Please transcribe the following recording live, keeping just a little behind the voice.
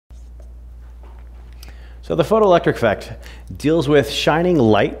So the photoelectric effect deals with shining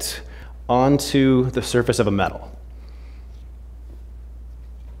light onto the surface of a metal.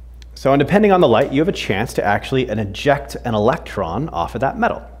 So, and depending on the light, you have a chance to actually eject an electron off of that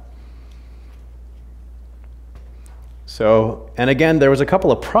metal. So, and again, there was a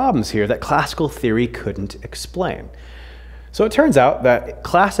couple of problems here that classical theory couldn't explain. So it turns out that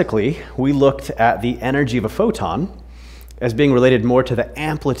classically, we looked at the energy of a photon as being related more to the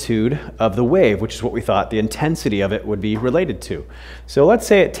amplitude of the wave, which is what we thought the intensity of it would be related to. So let's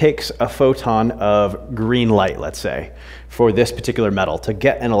say it takes a photon of green light, let's say, for this particular metal to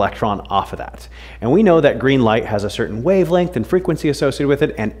get an electron off of that. And we know that green light has a certain wavelength and frequency associated with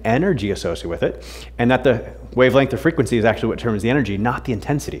it and energy associated with it, and that the wavelength or frequency is actually what determines the energy, not the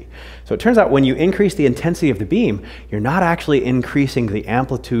intensity. So it turns out when you increase the intensity of the beam, you're not actually increasing the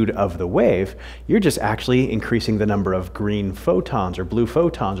amplitude of the wave, you're just actually increasing the number of green photons or blue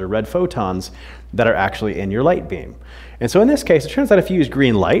photons or red photons that are actually in your light beam. And so in this case, it turns out if you use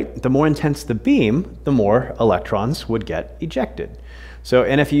green light, the more intense the beam, the more electrons would get ejected. So,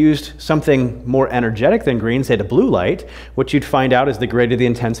 and if you used something more energetic than green, say the blue light, what you'd find out is the greater the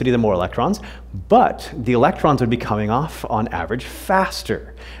intensity, the more electrons, but the electrons would be coming off on average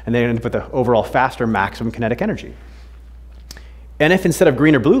faster, and they end up with the overall faster maximum kinetic energy. And if instead of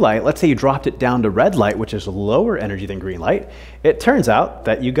green or blue light, let's say you dropped it down to red light, which is lower energy than green light, it turns out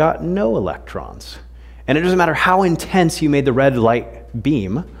that you got no electrons. And it doesn't matter how intense you made the red light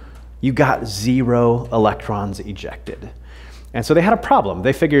beam, you got 0 electrons ejected. And so they had a problem.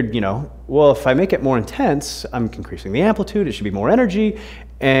 They figured, well, if I make it more intense, I'm increasing the amplitude, it should be more energy,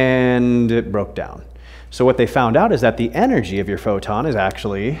 and it broke down. So what they found out is that the energy of your photon is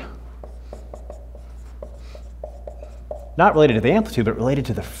actually not related to the amplitude, but related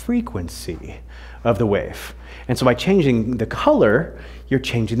to the frequency of the wave. And so by changing the color, you're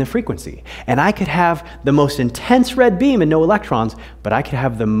changing the frequency. And I could have the most intense red beam and no electrons, but I could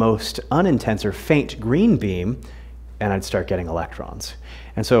have the most unintense or faint green beam, and I'd start getting electrons.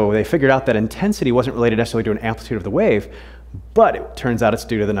 And so they figured out that intensity wasn't related necessarily to an amplitude of the wave, but it turns out it's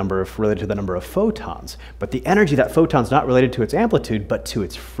due to the related to the number of photons. But the energy of that photon's not related to its amplitude, but to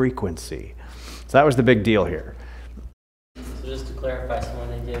its frequency. So that was the big deal here. So just to clarify, so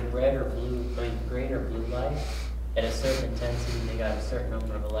when they did red or blue, green or blue light, at a certain intensity, they got a certain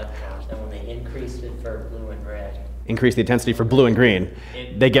number of electrons. And when they increased it for blue and red, increase the intensity for blue and green,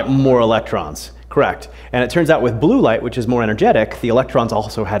 they get more electrons. Correct. And it turns out with blue light, which is more energetic, the electrons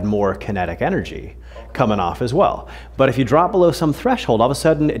also had more kinetic energy coming off as well. But if you drop below some threshold, all of a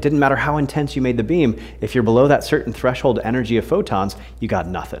sudden, it didn't matter how intense you made the beam. If you're below that certain threshold energy of photons, you got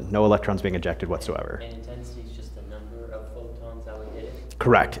nothing. No electrons being ejected whatsoever. And intensity is just the number of photons that we did?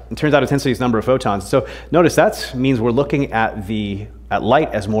 Correct. It turns out intensity is the number of photons. So notice that means we're looking at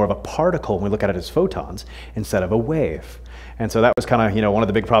light as more of a particle when we look at it as photons instead of a wave. And so that was kind of, one of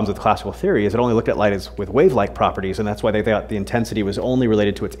the big problems with classical theory is it only looked at light as with wave-like properties, and that's why they thought the intensity was only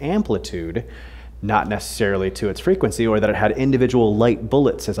related to its amplitude, not necessarily to its frequency, or that it had individual light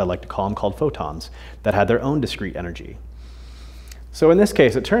bullets, as I like to call them, called photons, that had their own discrete energy. So in this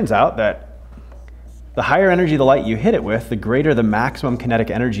case, it turns out that the higher energy the light you hit it with, the greater the maximum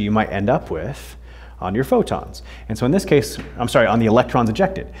kinetic energy you might end up with on your photons. And so in this case, on the electrons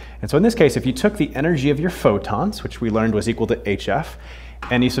ejected. And so in this case, if you took the energy of your photons, which we learned was equal to hf,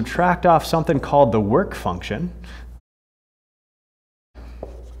 and you subtract off something called the work function,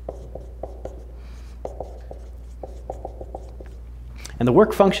 and the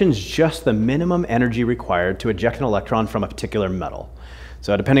work function is just the minimum energy required to eject an electron from a particular metal.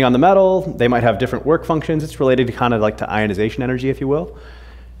 So depending on the metal, they might have different work functions. It's related to kind of like to ionization energy, if you will.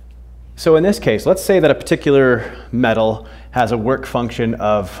 So in this case, let's say that a particular metal has a work function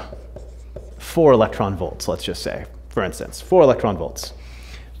of 4 electron volts, let's just say, for instance, 4 electron volts.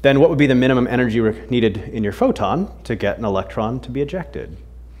 Then what would be the minimum energy needed in your photon to get an electron to be ejected?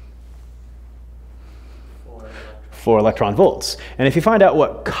 4 electron volts. And if you find out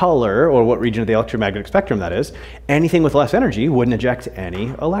what color or what region of the electromagnetic spectrum that is, anything with less energy wouldn't eject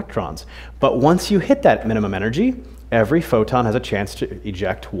any electrons. But once you hit that minimum energy, every photon has a chance to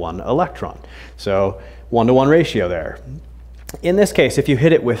eject 1 electron. So 1-to-1 ratio there. In this case, if you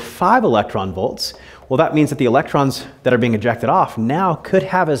hit it with 5 electron volts, well, that means that the electrons that are being ejected off now could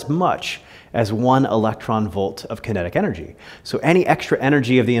have as much as 1 electron volt of kinetic energy. So any extra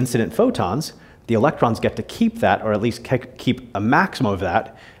energy of the incident photons, the electrons get to keep that, or at least keep a maximum of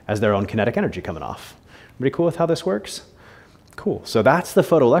that as their own kinetic energy coming off. Pretty cool with how this works? Cool. So that's the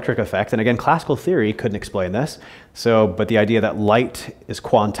photoelectric effect. And again, classical theory couldn't explain this. But the idea that light is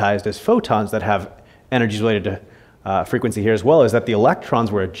quantized as photons that have energies related to frequency here, as well as that the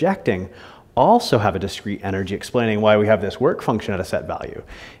electrons we're ejecting also have a discrete energy, explaining why we have this work function at a set value.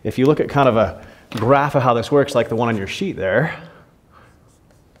 If you look at kind of a graph of how this works, like the one on your sheet there,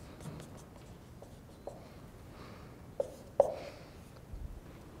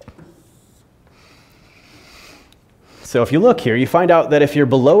 so if you look here, you find out that if you're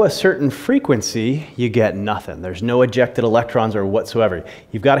below a certain frequency, you get nothing. There's no ejected electrons or whatsoever.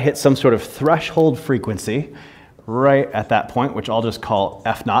 You've got to hit some sort of threshold frequency right at that point, which I'll just call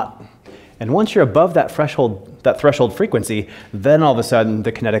F naught. And once you're above that threshold frequency, then all of a sudden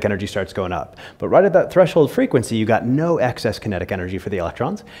the kinetic energy starts going up. But right at that threshold frequency, you got no excess kinetic energy for the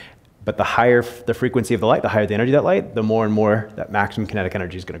electrons. But the higher the frequency of the light, the higher the energy of that light, the more and more that maximum kinetic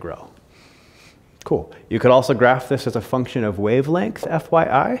energy is going to grow. Cool. You could also graph this as a function of wavelength,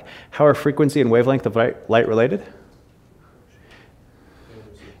 FYI. How are frequency and wavelength of light related?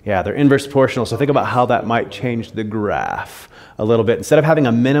 Yeah, they're inverse proportional, so think about how that might change the graph a little bit. Instead of having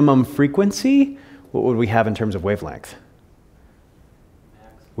a minimum frequency, what would we have in terms of wavelength?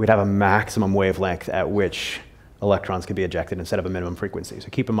 We'd have a maximum wavelength at which electrons could be ejected instead of a minimum frequency. So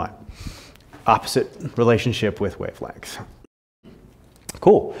keep in mind, opposite relationship with wavelength.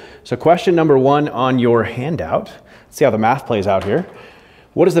 Cool. So question number 1 on your handout. Let's see how the math plays out here.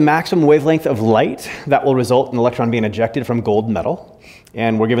 What is the maximum wavelength of light that will result in an electron being ejected from gold metal?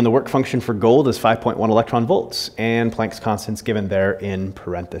 And we're given the work function for gold is 5.1 electron volts, and Planck's constant's given there in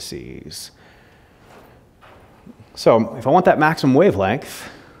parentheses. So if I want that maximum wavelength,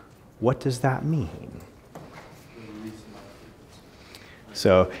 what does that mean?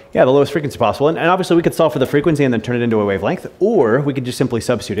 So yeah, the lowest frequency possible. And obviously we could solve for the frequency and then turn it into a wavelength, or we could just simply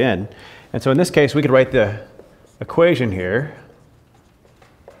substitute in. And so in this case, we could write the equation here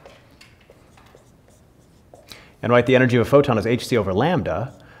and write the energy of a photon as hc over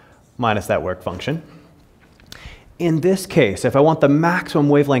lambda minus that work function. In this case, if I want the maximum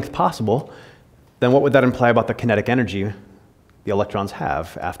wavelength possible, then what would that imply about the kinetic energy the electrons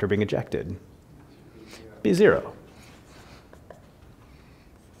have after being ejected? Be 0.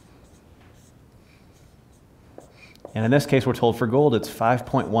 And in this case, we're told for gold, it's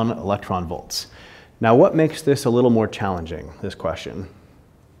 5.1 electron volts. Now, what makes this a little more challenging, this question?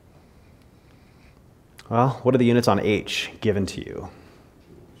 Well, what are the units on H given to you?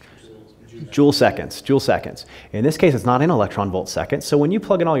 Joule seconds, joule seconds. In this case, it's not in electron volt seconds. So when you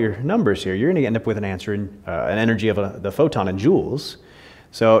plug in all your numbers here, you're going to end up with an answer in an energy of the photon in joules.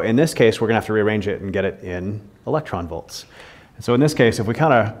 So in this case, we're going to have to rearrange it and get it in electron volts. And so in this case, if we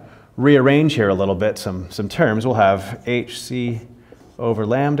kind of rearrange here a little bit, some terms, we'll have hc over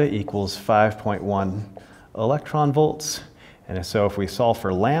lambda equals 5.1 electron volts. And so if we solve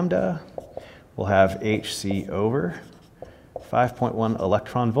for lambda, we'll have hc over 5.1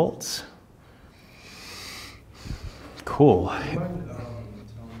 electron volts. Cool. Do you mind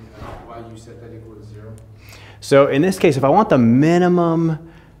telling me why you set that equal to 0? So in this case, if I want the minimum,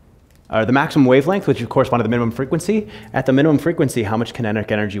 or the maximum wavelength, which would correspond to the minimum frequency, at the minimum frequency, how much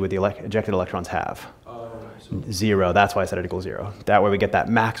kinetic energy would the ejected electrons have? 0. That's why I set it equals 0. That way we get that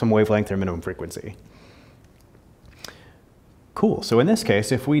maximum wavelength or minimum frequency. Cool. So in this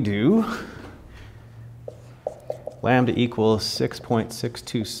case, if we do lambda equals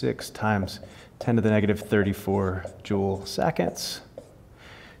 6.626 times 10 to the negative 34 joule seconds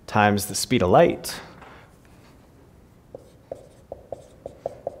times the speed of light,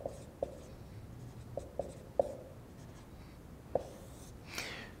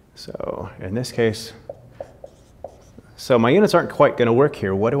 so in this case, so my units aren't quite going to work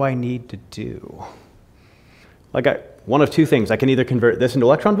here. What do I need to do? One of two things. I can either convert this into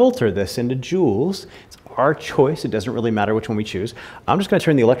electron volts or this into joules. It's our choice. It doesn't really matter which one we choose. I'm just going to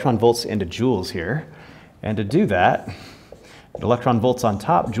turn the electron volts into joules here. And to do that, electron volts on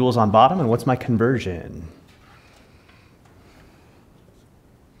top, joules on bottom, and what's my conversion?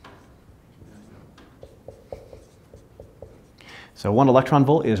 So 1 electron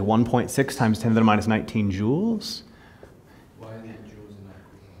volt is 1.6 times 10 to the minus 19 joules. Why are the joules not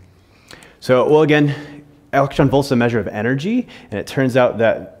equivalent? So, well, again, electron volts is a measure of energy, and it turns out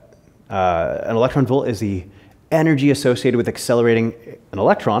that an electron volt is the energy associated with accelerating an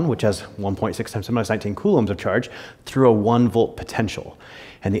electron, which has 1.6 times 10 to the minus 19 coulombs of charge, through a 1 volt potential.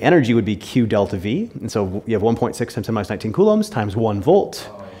 And the energy would be Q delta V. And so you have 1.6 times 10 to the minus 19 coulombs times 1 volt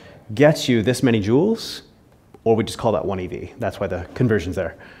gets you this many joules, or we just call that 1 EV. That's why the conversion's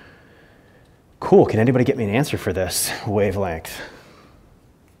there. Cool. Can anybody get me an answer for this wavelength?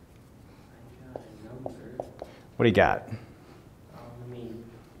 What do you got?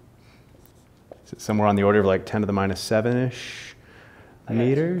 Is it somewhere on the order of like 10 to the minus 7-ish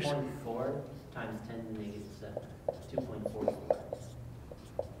meters? 2.4 times 10 to the negative 7. 2.44.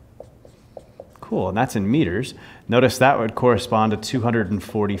 Cool, and that's in meters. Notice that would correspond to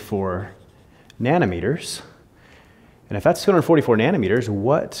 244 nanometers. And if that's 244 nanometers,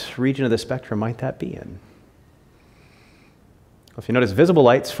 what region of the spectrum might that be in? Well, if you notice, visible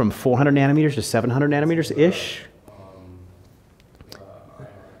light's from 400 nanometers to 700 nanometers-ish.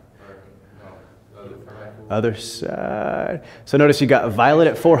 Other side. So notice you got violet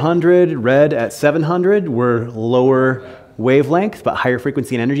at 400, red at 700. We're lower wavelength, but higher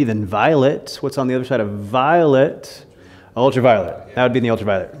frequency and energy than violet. What's on the other side of violet? Ultraviolet. That would be in the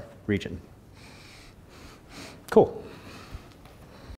ultraviolet region. Cool.